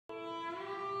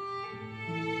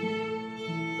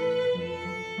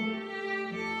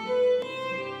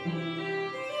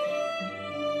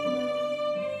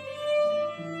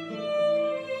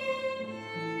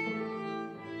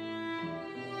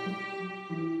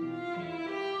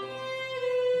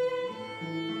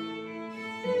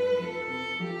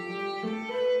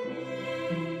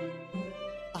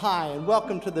Hi, and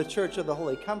welcome to the Church of the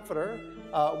Holy Comforter,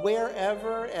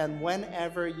 wherever and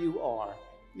whenever you are.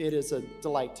 It is a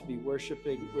delight to be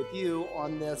worshiping with you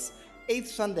on this 8th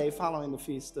Sunday following the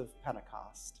Feast of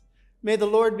Pentecost. May the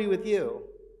Lord be with you.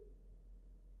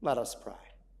 Let us pray.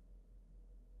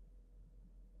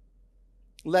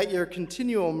 Let your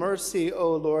continual mercy,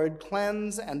 O Lord,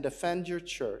 cleanse and defend your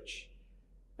church.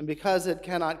 And because it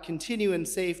cannot continue in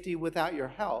safety without your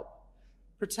help,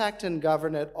 protect and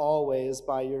govern it always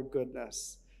by your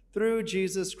goodness, through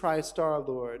Jesus Christ our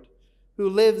Lord, who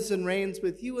lives and reigns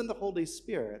with you in the Holy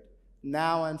Spirit,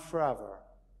 now and forever.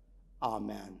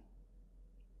 Amen.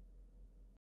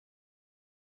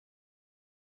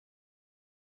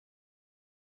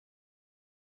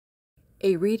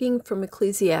 A reading from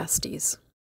Ecclesiastes.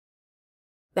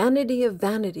 Vanity of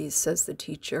vanities, says the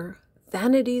teacher,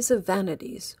 vanities of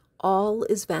vanities, all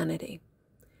is vanity.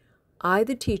 I,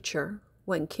 the teacher,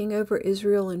 when king over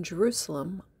Israel and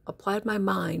Jerusalem, applied my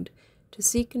mind to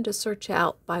seek and to search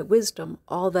out by wisdom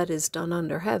all that is done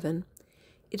under heaven.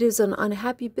 It is an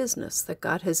unhappy business that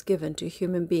God has given to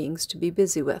human beings to be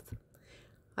busy with.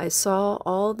 I saw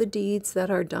all the deeds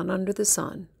that are done under the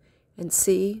sun, and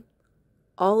see,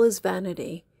 all is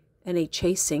vanity and a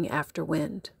chasing after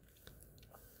wind.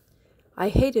 I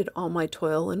hated all my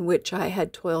toil in which I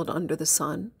had toiled under the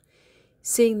sun,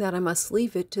 seeing that I must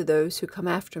leave it to those who come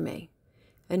after me.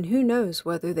 And who knows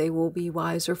whether they will be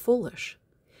wise or foolish?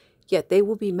 Yet they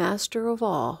will be master of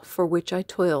all for which I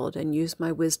toiled and used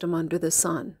my wisdom under the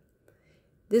sun.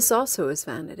 This also is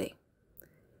vanity.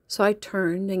 So I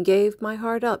turned and gave my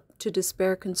heart up to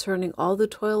despair concerning all the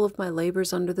toil of my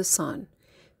labors under the sun,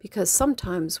 because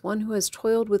sometimes one who has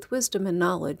toiled with wisdom and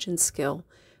knowledge and skill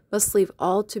must leave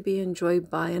all to be enjoyed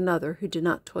by another who did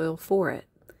not toil for it.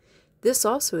 This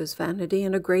also is vanity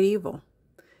and a great evil.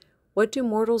 What do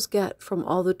mortals get from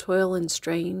all the toil and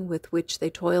strain with which they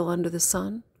toil under the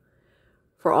sun?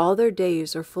 For all their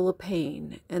days are full of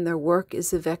pain, and their work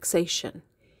is a vexation.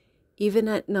 Even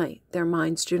at night their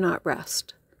minds do not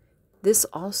rest. This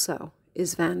also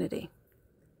is vanity.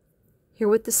 Hear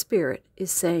what the Spirit is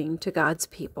saying to God's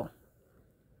people.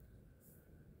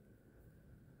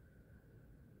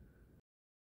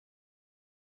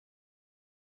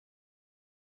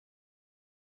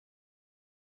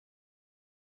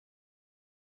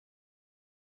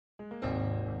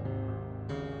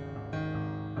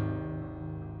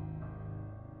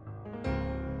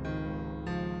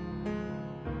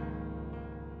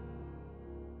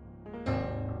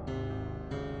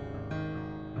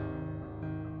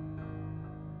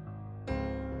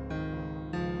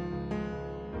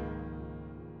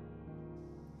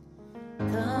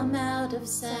 Come out of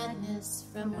sadness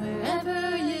from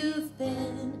wherever you've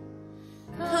been.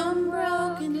 Come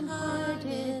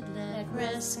broken-hearted, let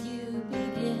rescue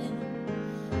begin.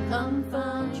 Come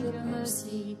find your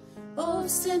mercy, O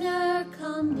sinner,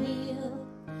 come kneel.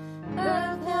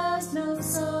 Earth has no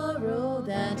sorrow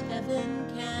that heaven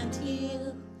can't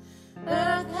heal.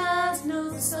 Earth has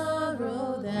no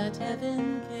sorrow that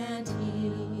heaven can't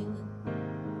heal.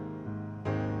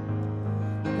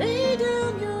 Lay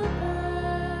down your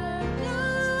burdens,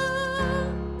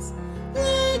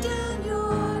 lay down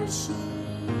your shame.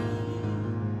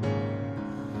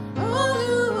 All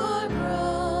who are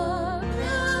broken,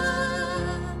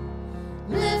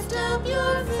 lift up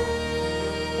your face.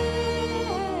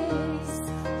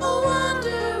 O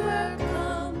wanderer,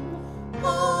 come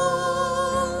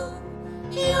home,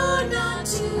 you're not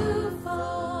too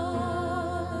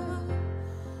far.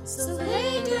 So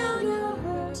lay down your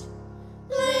hurt,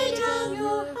 lay down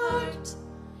your heart,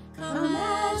 come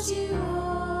as you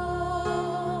are.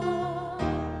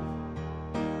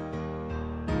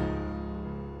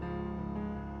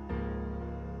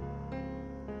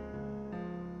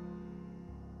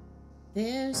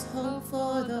 There's hope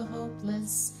for the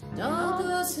hopeless and all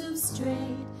those who've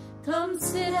strayed. Come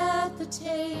sit at the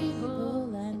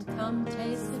table and come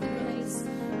taste the grace.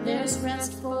 There's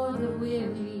rest for the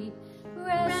weary,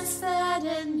 rest that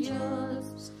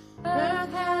endures.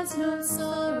 Earth has no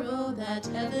sorrow that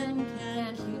heaven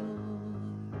can't cure.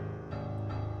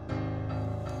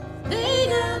 Lay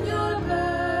down your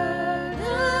burdens,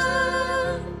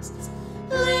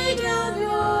 lay down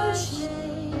your shame.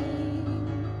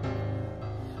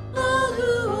 All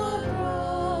who are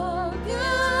broken,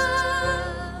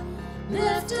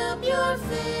 lift up your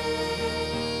face.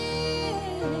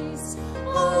 O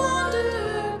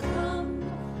wanderer, come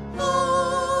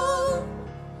home,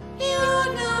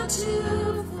 you're not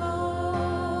too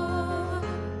far.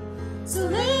 So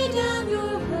lay down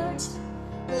your hurt,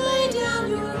 lay down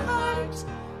your heart,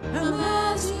 come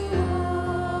as you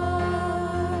are.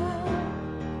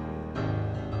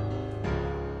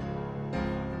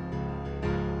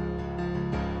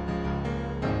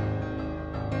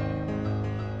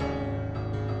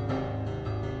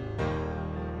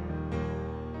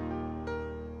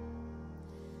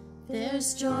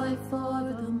 There's joy for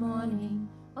the morning,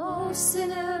 oh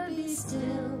sinner, be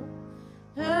still.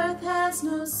 Earth has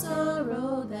no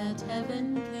sorrow that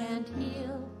heaven can't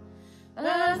heal.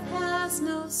 Earth has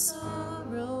no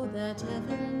sorrow that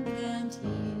heaven can't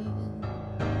heal.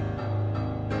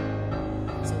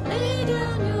 So lay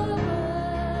down your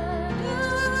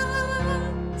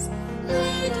burdens,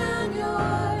 lay down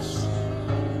your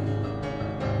shame.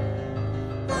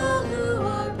 All who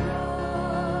are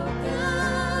broken,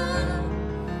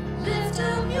 lift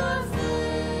up your face.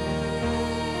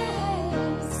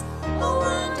 Oh,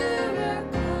 wanderer,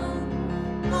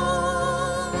 come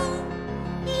home.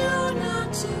 You're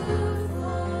not too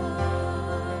far.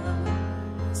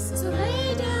 So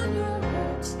lay down your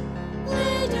hurt,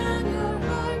 lay down your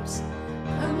heart.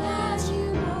 Come as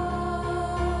you are.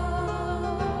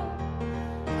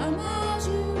 Come as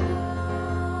you are.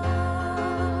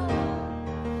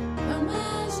 Come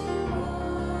as you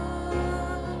are.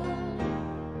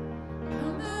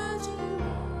 Come as you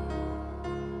are.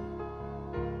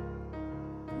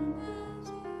 Come as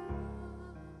you are.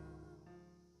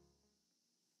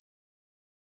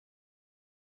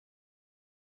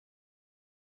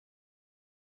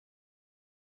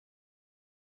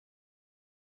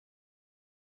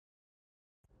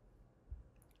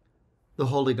 The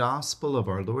Holy Gospel of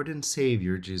our Lord and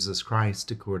Savior, Jesus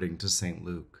Christ, according to St.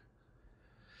 Luke.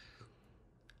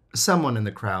 Someone in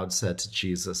the crowd said to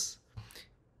Jesus,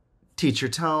 "Teacher,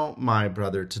 tell my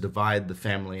brother to divide the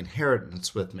family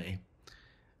inheritance with me."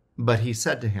 But he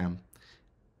said to him,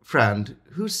 "Friend,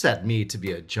 who set me to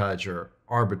be a judge or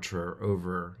arbiter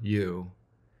over you?"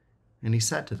 And he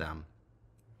said to them,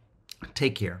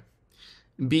 "Take care.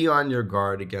 Be on your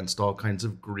guard against all kinds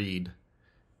of greed,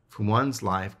 for one's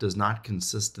life does not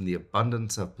consist in the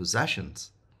abundance of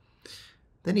possessions."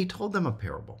 Then he told them a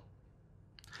parable.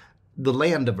 The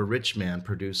land of a rich man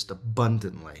produced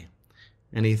abundantly,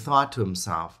 and he thought to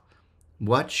himself,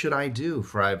 "What should I do,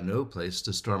 for I have no place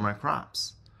to store my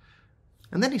crops?"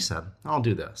 And then he said, "I'll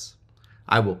do this.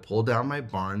 I will pull down my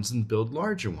barns and build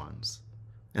larger ones,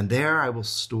 and there I will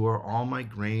store all my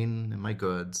grain and my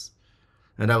goods.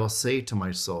 And I will say to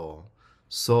my soul,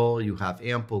 'Soul, you have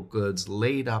ample goods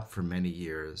laid up for many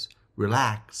years.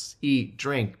 Relax, eat,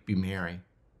 drink, be merry.'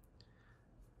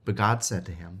 But God said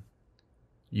to him,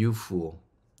 'You fool,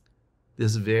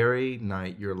 this very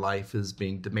night your life is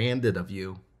being demanded of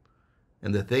you,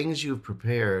 and the things you've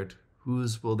prepared,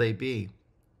 whose will they be?'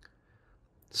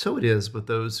 So it is with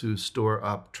those who store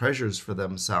up treasures for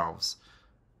themselves,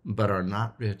 but are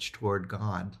not rich toward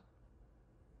God."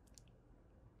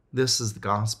 This is the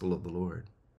gospel of the Lord.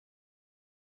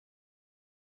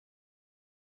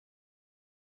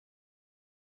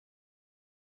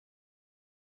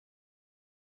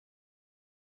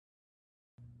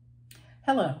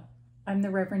 Hello, I'm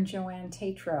the Reverend Joanne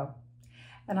Tatro,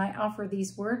 and I offer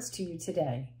these words to you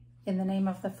today in the name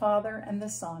of the Father and the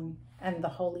Son and the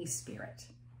Holy Spirit.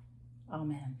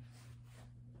 Amen.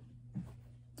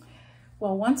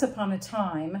 Well, once upon a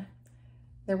time,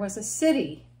 there was a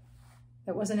city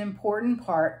that was an important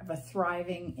part of a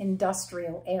thriving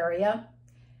industrial area.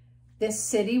 This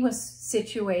city was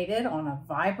situated on a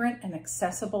vibrant and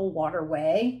accessible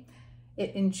waterway.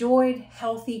 It enjoyed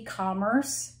healthy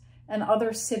commerce and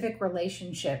other civic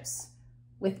relationships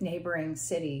with neighboring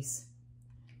cities.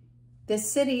 This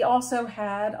city also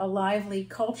had a lively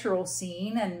cultural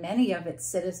scene, and many of its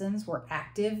citizens were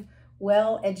active,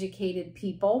 well-educated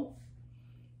people.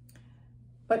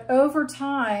 But over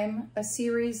time, a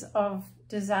series of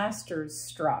disasters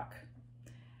struck.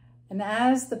 And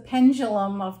as the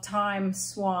pendulum of time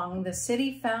swung, the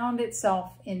city found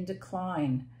itself in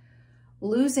decline,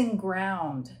 losing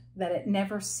ground that it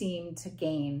never seemed to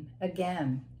gain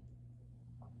again.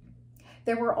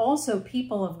 There were also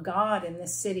people of God in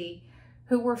this city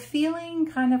who were feeling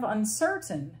kind of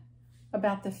uncertain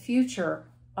about the future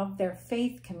of their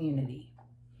faith community.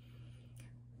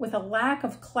 With a lack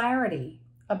of clarity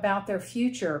about their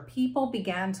future, people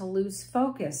began to lose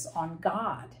focus on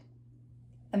God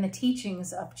and the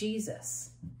teachings of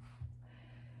Jesus.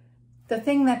 The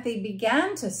thing that they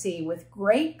began to see with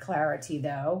great clarity,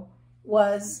 though,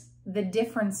 was the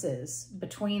differences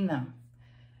between them.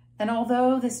 And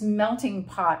although this melting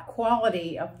pot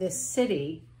quality of this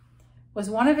city was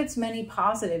one of its many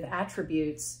positive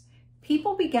attributes,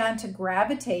 people began to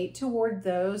gravitate toward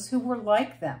those who were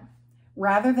like them,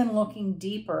 rather than looking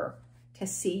deeper to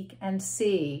seek and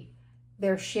see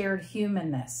their shared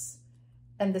humanness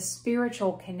and the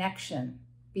spiritual connection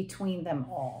between them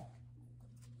all.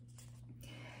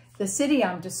 The city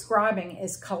I'm describing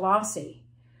is Colossae,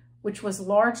 which was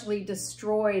largely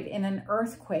destroyed in an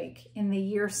earthquake in the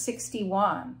year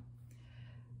 61.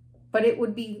 but it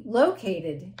would be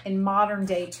located in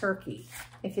modern-day Turkey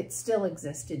if it still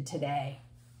existed today.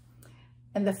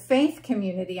 And the faith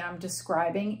community I'm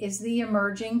describing is the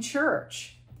emerging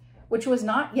church, which was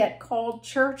not yet called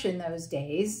church in those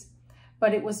days,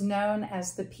 but it was known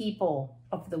as the people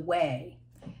of the way.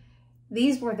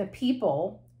 These were the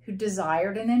people who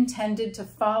desired and intended to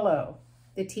follow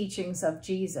the teachings of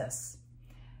Jesus.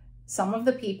 Some of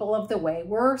the people of the way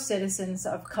were citizens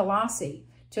of Colossae,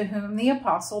 to whom the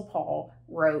Apostle Paul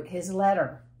wrote his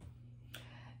letter.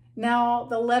 Now,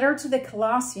 the letter to the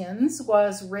Colossians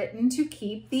was written to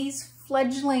keep these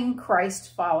fledgling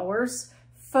Christ followers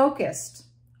focused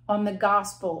on the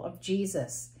gospel of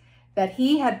Jesus that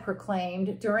he had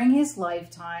proclaimed during his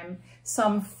lifetime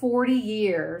some 40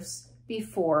 years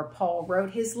before Paul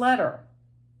wrote his letter.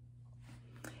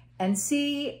 And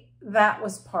see, that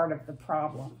was part of the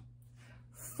problem.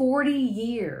 40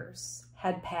 years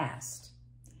had passed.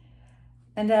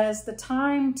 And as the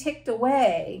time ticked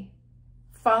away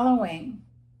following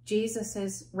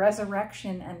Jesus's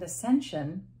resurrection and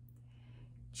ascension,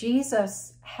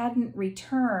 Jesus hadn't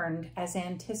returned as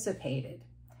anticipated,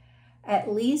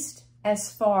 at least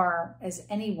as far as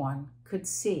anyone could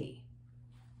see.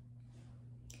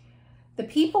 The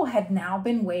people had now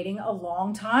been waiting a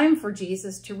long time for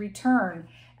Jesus to return,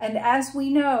 and as we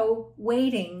know,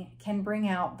 waiting can bring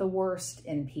out the worst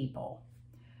in people.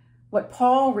 What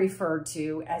Paul referred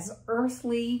to as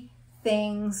earthly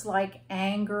things like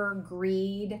anger,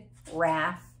 greed,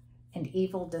 wrath, and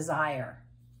evil desire.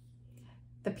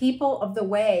 The people of the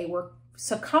way were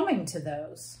succumbing to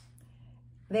those.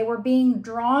 They were being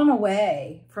drawn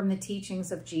away from the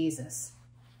teachings of Jesus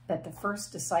that the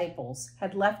first disciples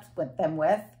had left them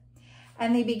with,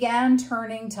 and they began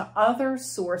turning to other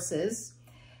sources,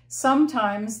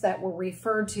 sometimes that were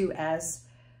referred to as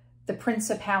the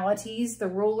principalities, the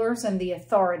rulers, and the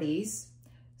authorities,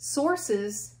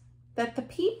 sources that the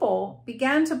people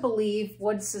began to believe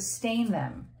would sustain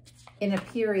them in a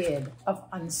period of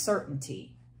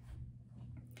uncertainty.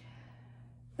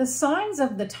 The signs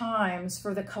of the times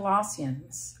for the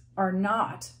Colossians are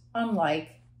not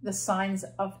unlike the signs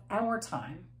of our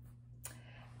time.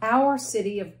 Our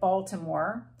city of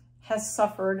Baltimore has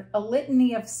suffered a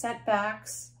litany of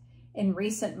setbacks in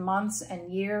recent months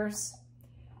and years,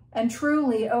 and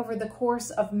truly over the course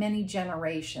of many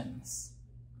generations.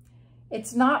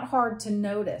 It's not hard to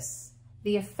notice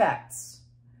the effects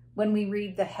when we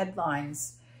read the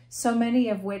headlines, so many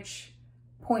of which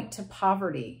point to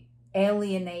poverty,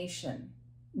 alienation,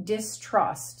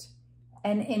 distrust,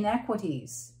 and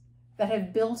inequities that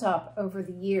have built up over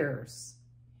the years.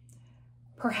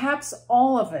 Perhaps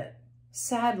all of it,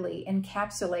 sadly,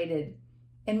 encapsulated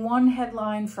in one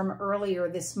headline from earlier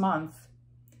this month: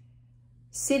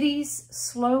 city's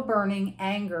slow-burning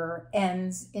anger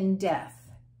ends in death.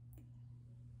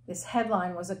 This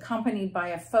headline was accompanied by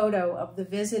a photo of the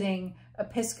visiting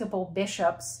Episcopal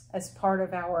bishops as part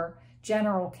of our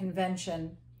General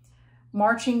Convention,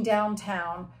 marching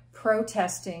downtown,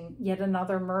 protesting yet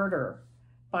another murder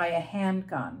by a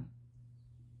handgun.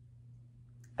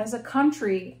 As a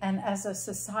country and as a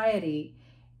society,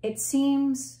 it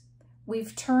seems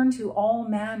we've turned to all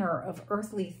manner of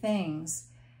earthly things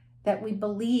that we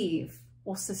believe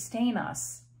will sustain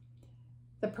us.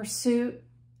 The pursuit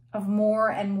of more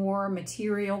and more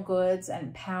material goods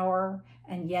and power,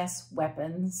 and yes,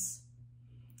 weapons.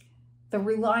 The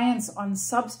reliance on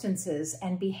substances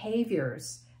and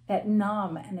behaviors that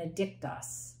numb and addict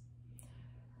us.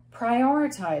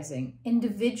 Prioritizing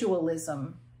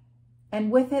individualism,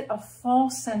 and with it a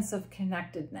false sense of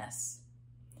connectedness.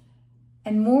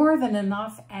 And more than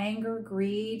enough anger,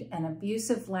 greed, and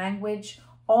abusive language,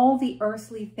 all the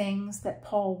earthly things that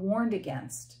Paul warned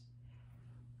against.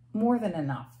 More than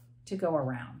enough to go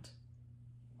around.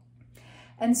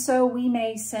 And so we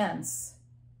may sense,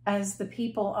 as the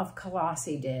people of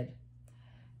Colossae did,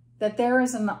 that there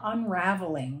is an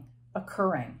unraveling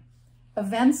occurring.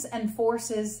 Events and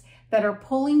forces that are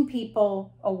pulling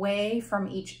people away from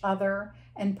each other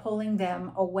and pulling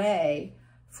them away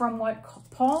from what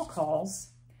Paul calls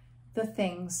the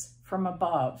things from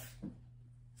above.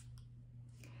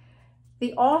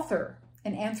 The author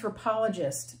and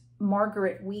anthropologist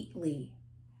Margaret Wheatley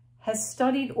has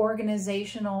studied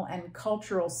organizational and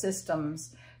cultural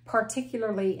systems,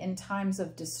 particularly in times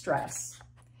of distress.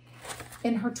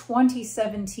 In her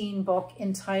 2017 book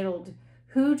entitled,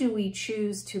 "Who Do We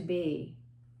Choose to Be?"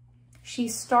 she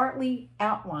starkly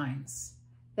outlines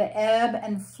the ebb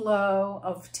and flow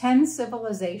of 10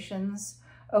 civilizations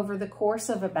over the course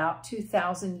of about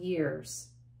 2,000 years.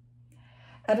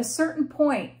 At a certain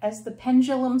point, as the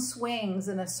pendulum swings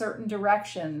in a certain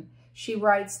direction, she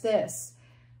writes this: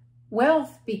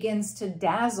 Wealth begins to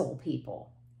dazzle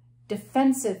people.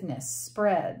 Defensiveness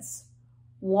spreads.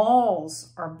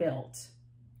 Walls are built.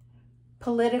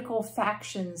 Political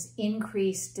factions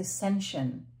increase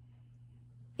dissension.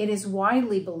 It is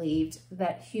widely believed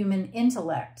that human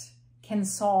intellect can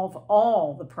solve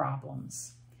all the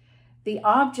problems. The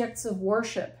objects of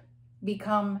worship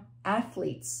become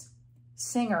athletes,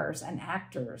 singers, and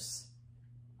actors.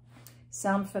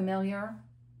 Sound familiar?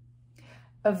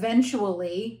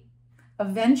 Eventually,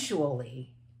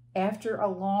 after a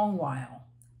long while,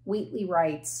 Wheatley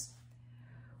writes,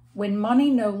 when money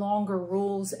no longer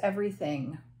rules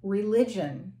everything,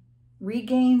 religion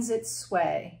regains its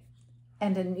sway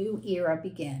and a new era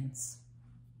begins.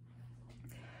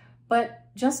 But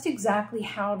just exactly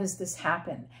how does this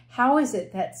happen? How is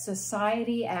it that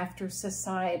society after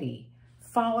society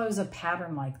follows a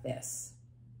pattern like this?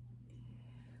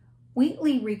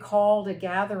 Wheatley recalled a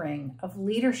gathering of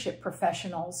leadership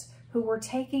professionals who were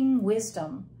taking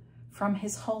wisdom from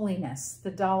His Holiness,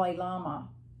 the Dalai Lama.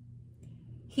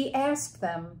 He asked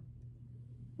them,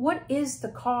 what is the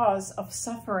cause of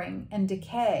suffering and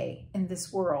decay in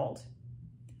this world?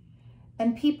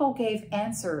 And people gave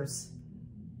answers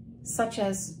such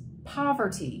as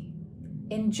poverty,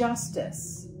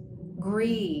 injustice,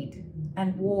 greed,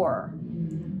 and war.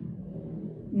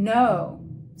 No,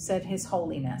 said His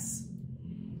Holiness,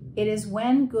 it is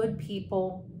when good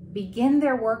people begin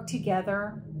their work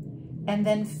together and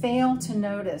then fail to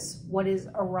notice what is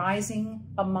arising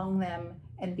among them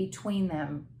and between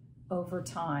them over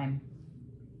time.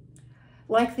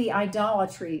 Like the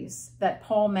idolatries that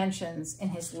Paul mentions in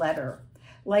his letter,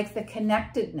 like the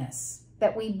connectedness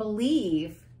that we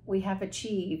believe we have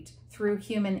achieved through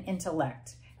human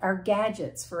intellect, our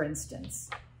gadgets, for instance,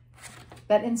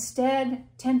 that instead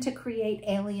tend to create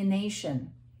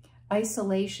alienation,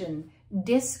 isolation,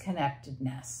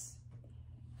 disconnectedness,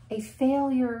 a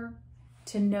failure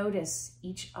to notice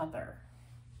each other.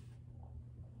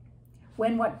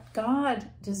 When what God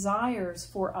desires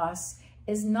for us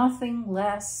is nothing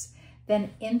less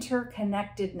than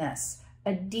interconnectedness,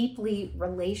 a deeply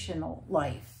relational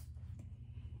life.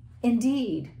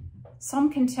 Indeed,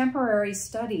 some contemporary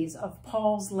studies of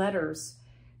Paul's letters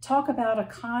talk about a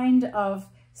kind of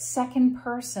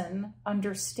second-person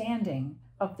understanding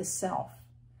of the self.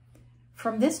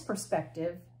 From this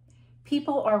perspective,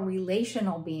 people are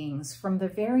relational beings from the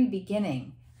very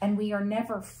beginning, and we are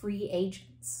never free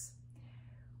agents.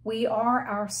 We are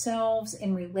ourselves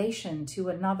in relation to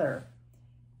another,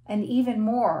 and even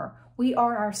more, we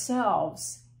are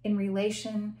ourselves in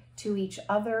relation to each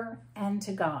other and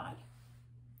to God.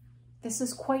 This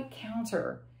is quite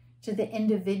counter to the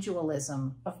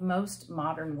individualism of most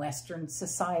modern Western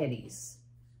societies.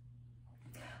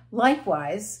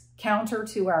 Likewise, counter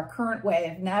to our current way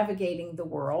of navigating the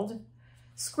world,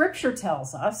 Scripture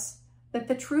tells us that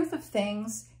the truth of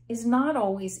things is not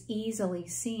always easily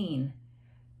seen.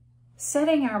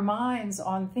 Setting our minds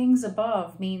on things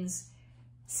above means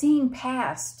seeing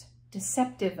past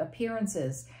deceptive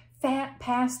appearances,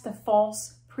 past the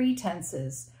false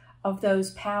pretenses of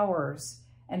those powers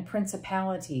and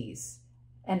principalities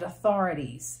and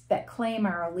authorities that claim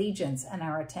our allegiance and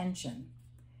our attention,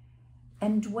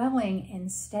 and dwelling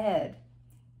instead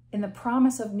in the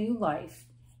promise of new life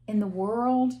in the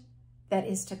world that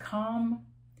is to come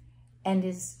and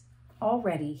is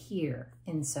already here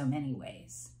in so many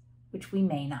ways, which we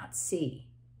may not see.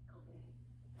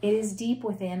 It is deep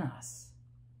within us,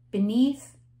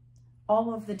 beneath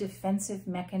all of the defensive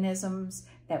mechanisms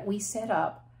that we set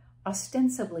up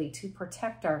ostensibly to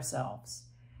protect ourselves,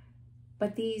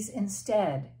 but these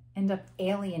instead end up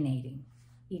alienating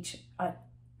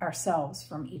ourselves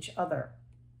from each other.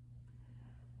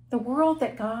 The world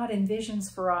that God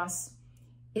envisions for us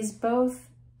is both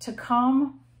to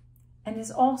come and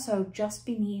is also just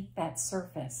beneath that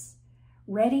surface,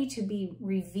 ready to be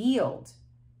revealed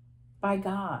by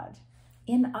God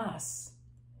in us,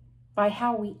 by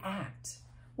how we act,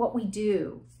 what we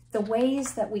do, the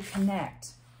ways that we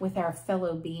connect with our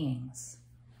fellow beings.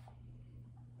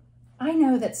 I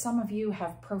know that some of you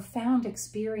have profound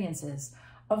experiences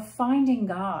of finding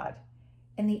God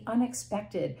in the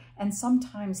unexpected and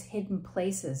sometimes hidden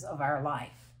places of our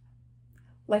life.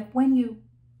 Like when you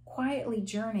quietly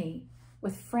journey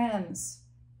with friends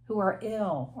who are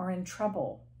ill or in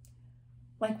trouble.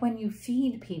 Like when you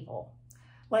feed people.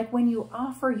 Like when you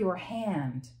offer your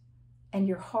hand and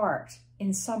your heart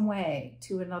in some way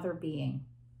to another being.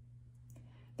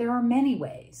 There are many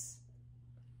ways,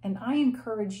 and I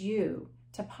encourage you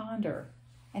to ponder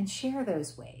and share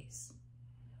those ways.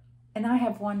 And I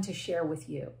have one to share with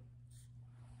you.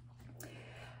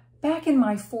 Back in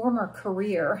my former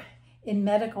career in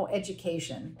medical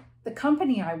education, the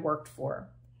company I worked for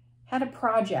had a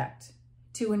project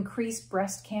to increase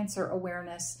breast cancer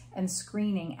awareness and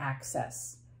screening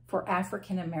access for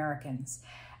African Americans.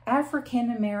 African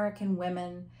American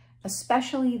women,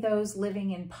 especially those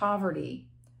living in poverty,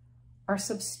 are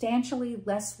substantially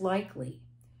less likely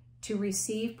to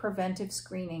receive preventive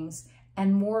screenings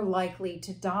and more likely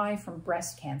to die from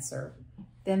breast cancer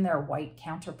than their white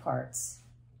counterparts.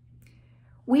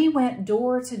 We went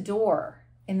door to door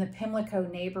in the Pimlico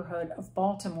neighborhood of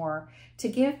Baltimore to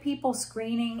give people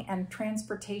screening and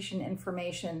transportation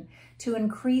information to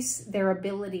increase their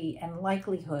ability and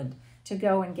likelihood to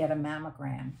go and get a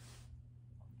mammogram.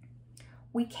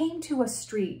 We came to a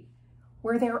street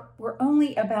where there were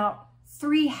only about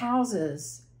 3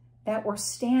 houses that were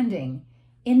standing.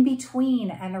 In between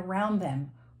and around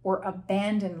them were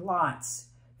abandoned lots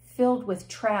filled with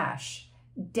trash,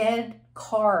 dead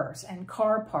cars and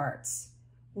car parts,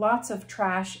 lots of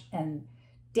trash and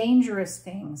dangerous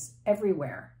things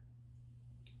everywhere.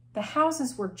 The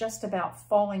houses were just about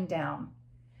falling down,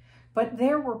 but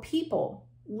there were people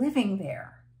living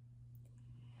there.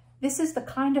 This is the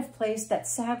kind of place that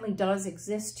sadly does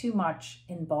exist too much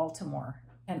in Baltimore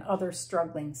and other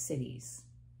struggling cities,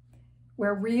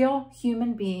 where real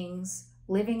human beings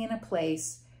living in a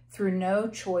place through no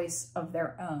choice of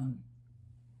their own.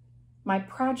 My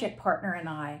project partner and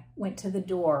I went to the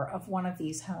door of one of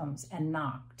these homes and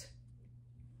knocked.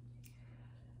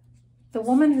 The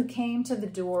woman who came to the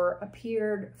door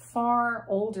appeared far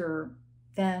older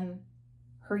than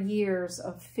her years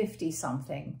of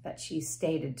 50-something that she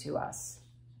stated to us.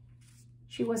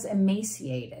 She was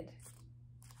emaciated.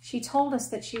 She told us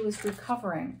that she was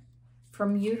recovering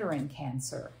from uterine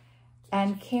cancer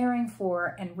and caring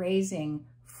for and raising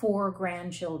 4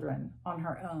 grandchildren on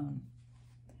her own.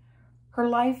 Her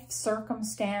life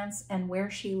circumstance and where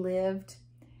she lived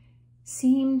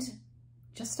seemed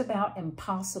just about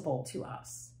impossible to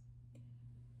us.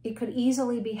 It could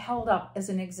easily be held up as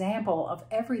an example of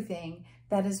everything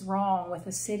that is wrong with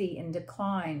a city in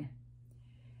decline.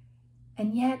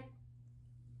 And yet,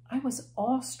 I was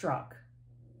awestruck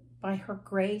by her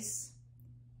grace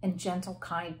and gentle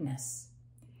kindness.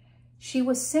 She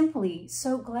was simply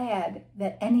so glad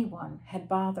that anyone had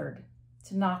bothered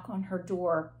to knock on her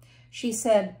door. She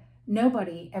said,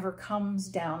 "Nobody ever comes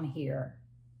down here."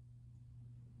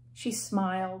 She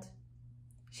smiled.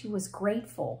 She was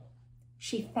grateful.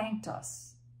 She thanked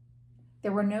us.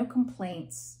 There were no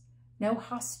complaints, no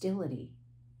hostility,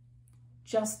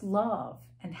 just love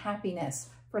and happiness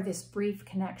for this brief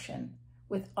connection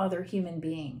with other human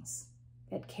beings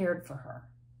that cared for her.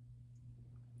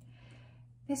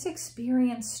 This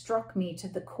experience struck me to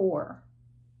the core.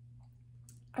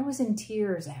 I was in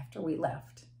tears after we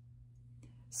left.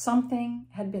 Something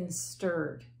had been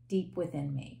stirred deep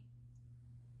within me.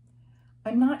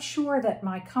 I'm not sure that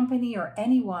my company or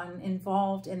anyone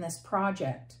involved in this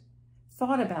project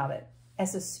thought about it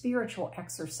as a spiritual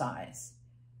exercise.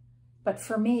 But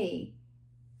for me,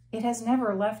 it has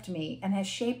never left me and has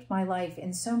shaped my life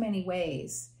in so many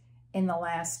ways in the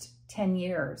last 10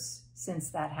 years since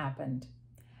that happened.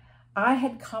 I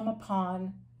had come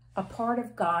upon a part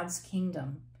of God's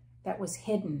kingdom that was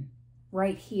hidden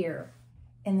right here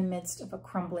in the midst of a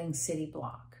crumbling city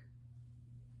block.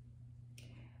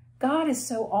 God is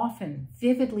so often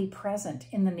vividly present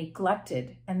in the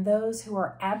neglected and those who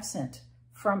are absent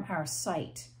from our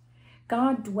sight.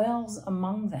 God dwells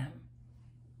among them.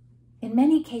 In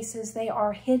many cases, they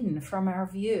are hidden from our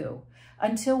view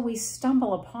until we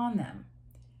stumble upon them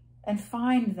and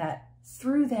find that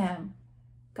through them,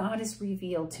 God is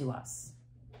revealed to us.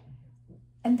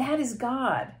 And that is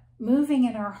God moving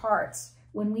in our hearts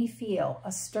when we feel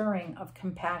a stirring of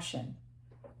compassion,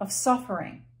 of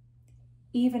suffering,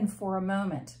 even for a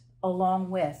moment, along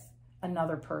with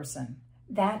another person.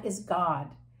 That is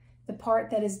God, the part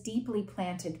that is deeply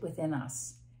planted within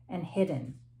us and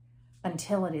hidden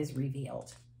until it is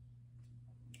revealed.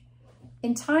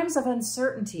 In times of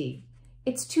uncertainty,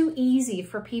 it's too easy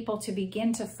for people to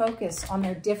begin to focus on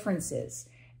their differences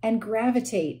and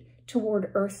gravitate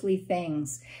toward earthly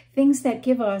things, things that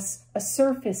give us a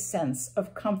surface sense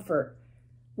of comfort,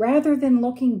 rather than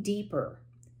looking deeper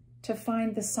to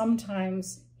find the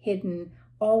sometimes hidden,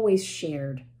 always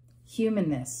shared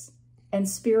humanness and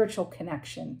spiritual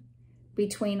connection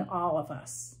between all of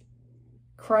us.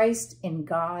 Christ in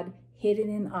God, hidden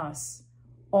in us,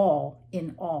 all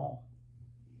in all.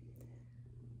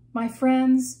 My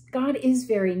friends, God is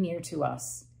very near to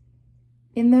us.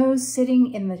 In those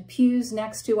sitting in the pews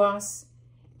next to us,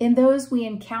 in those we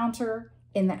encounter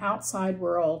in the outside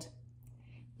world,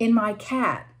 in my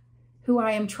cat, who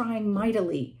I am trying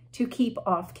mightily to keep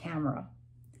off camera.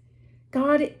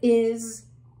 God is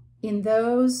in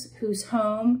those whose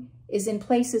home is in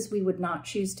places we would not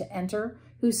choose to enter,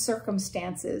 whose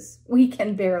circumstances we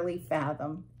can barely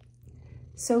fathom.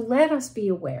 So let us be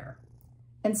aware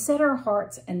and set our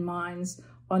hearts and minds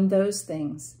on those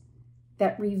things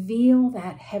that reveal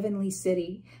that heavenly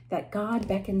city that God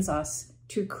beckons us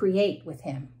to create with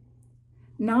him,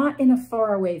 not in a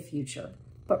faraway future,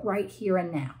 but right here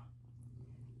and now,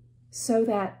 so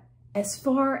that as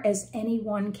far as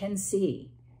anyone can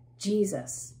see,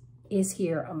 Jesus is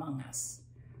here among us,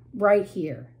 right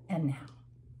here and now.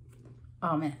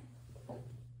 Amen.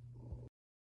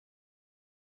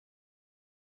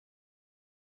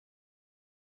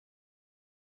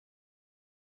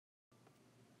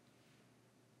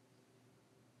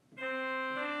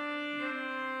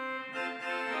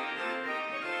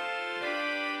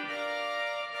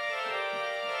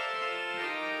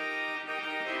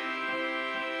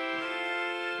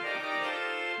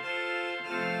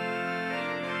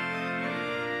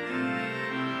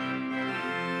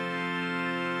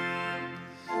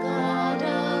 God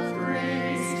of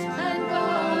grace and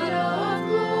God of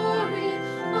glory,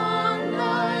 on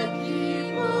thy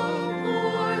people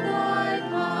pour thy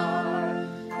power.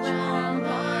 Drown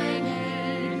thine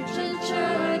ancient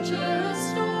church's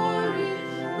story,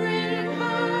 bring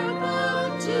her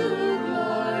back to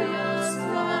glorious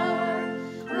flower.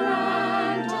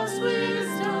 Grant us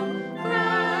wisdom,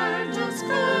 grant us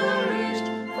courage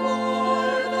for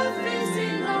the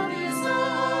facing of this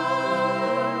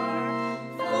hour.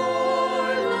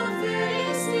 For the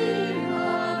facing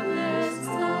of this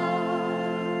hour.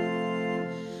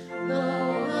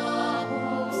 Though the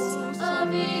hosts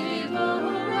of evil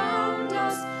around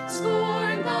us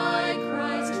scorn thy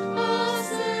Christ,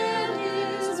 ascend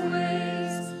his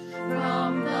ways.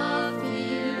 From the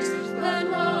fears that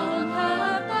long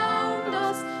have bound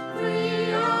us,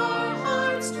 free our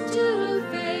hearts to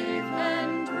faith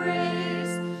and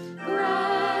praise.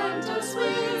 Grant us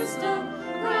wisdom,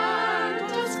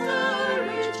 grant us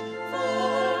courage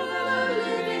for the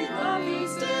living of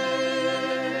these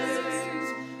days.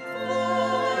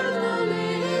 For the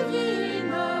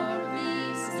living of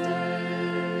these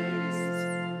days.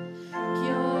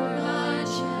 Cure the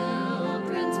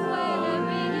children's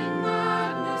wearing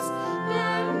madness,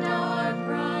 bend our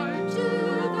pride to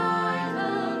thy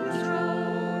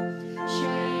control.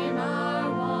 Shame our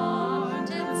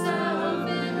wanton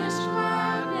selfish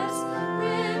gladness,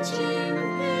 rich in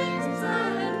things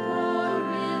and poor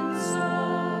in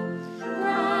soul.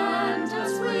 Grant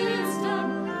us wisdom,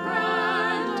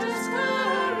 grant us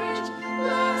courage,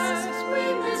 lest we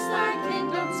miss thy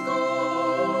kingdom's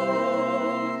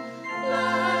goal.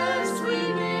 Lest we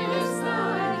miss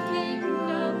thy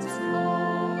kingdom's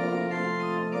goal.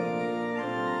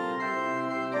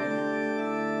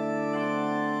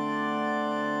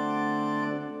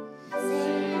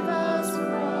 Save us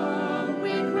from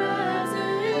weak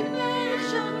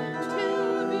resignation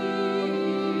to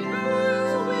thee,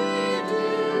 whose we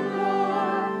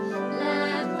deplore.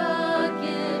 Let the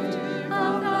gift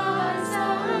of thy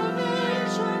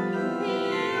salvation be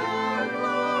our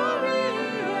glory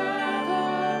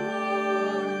evermore.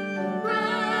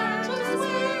 Grant us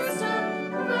wisdom,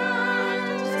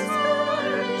 grant us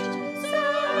courage,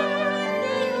 serving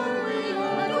you we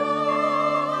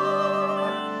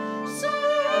adore.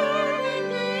 Serving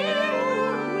you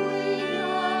we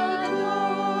adore.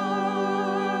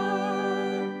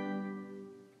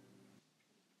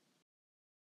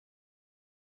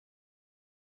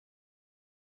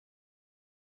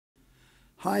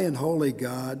 High and holy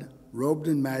God, robed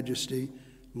in majesty,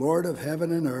 Lord of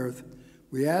heaven and earth,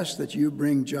 we ask that you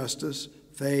bring justice,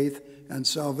 faith, and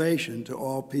salvation to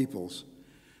all peoples.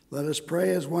 Let us pray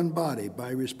as one body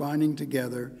by responding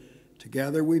together.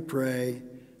 Together we pray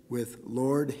with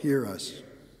Lord, hear us.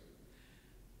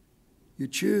 You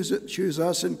choose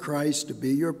us in Christ to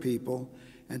be your people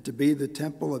and to be the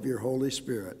temple of your Holy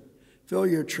Spirit. Fill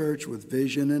your church with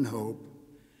vision and hope.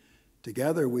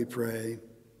 Together we pray.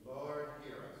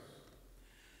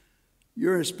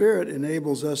 Your Spirit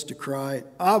enables us to cry,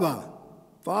 Abba,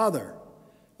 Father,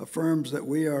 affirms that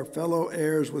we are fellow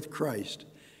heirs with Christ,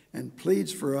 and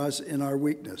pleads for us in our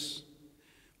weakness.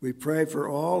 We pray for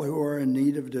all who are in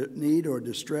need or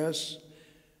distress.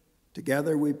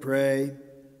 Together we pray,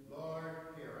 Lord,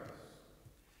 hear us.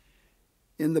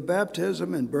 In the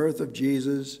baptism and birth of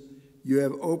Jesus, you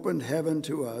have opened heaven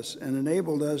to us and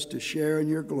enabled us to share in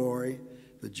your glory,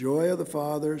 the joy of the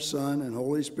Father, Son, and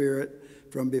Holy Spirit,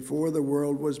 from before the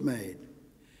world was made.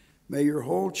 May your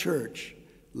whole church,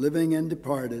 living and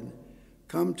departed,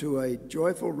 come to a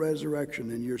joyful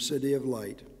resurrection in your city of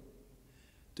light.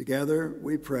 Together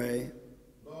we pray.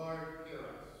 Lord, hear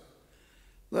us.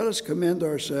 Let us commend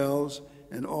ourselves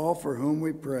and all for whom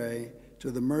we pray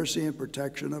to the mercy and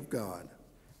protection of God.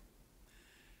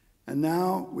 And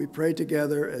now we pray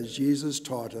together as Jesus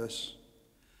taught us.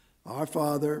 Our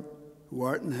Father, who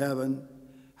art in heaven,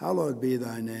 hallowed be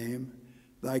thy name.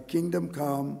 Thy kingdom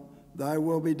come, thy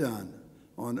will be done,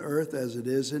 on earth as it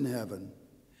is in heaven.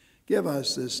 Give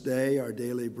us this day our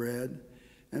daily bread,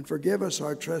 and forgive us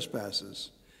our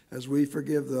trespasses, as we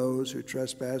forgive those who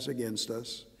trespass against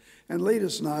us. And lead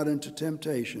us not into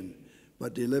temptation,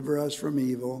 but deliver us from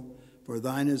evil. For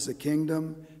thine is the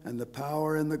kingdom, and the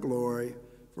power, and the glory,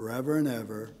 forever and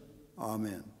ever.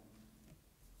 Amen.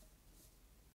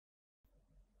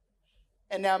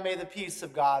 And now may the peace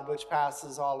of God, which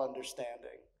passes all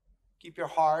understanding, keep your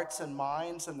hearts and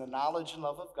minds in the knowledge and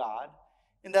love of God,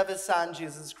 and of his Son,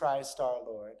 Jesus Christ our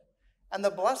Lord. And the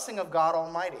blessing of God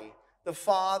Almighty, the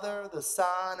Father, the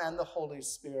Son, and the Holy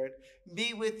Spirit,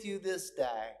 be with you this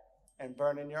day and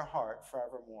burn in your heart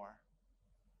forevermore.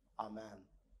 Amen.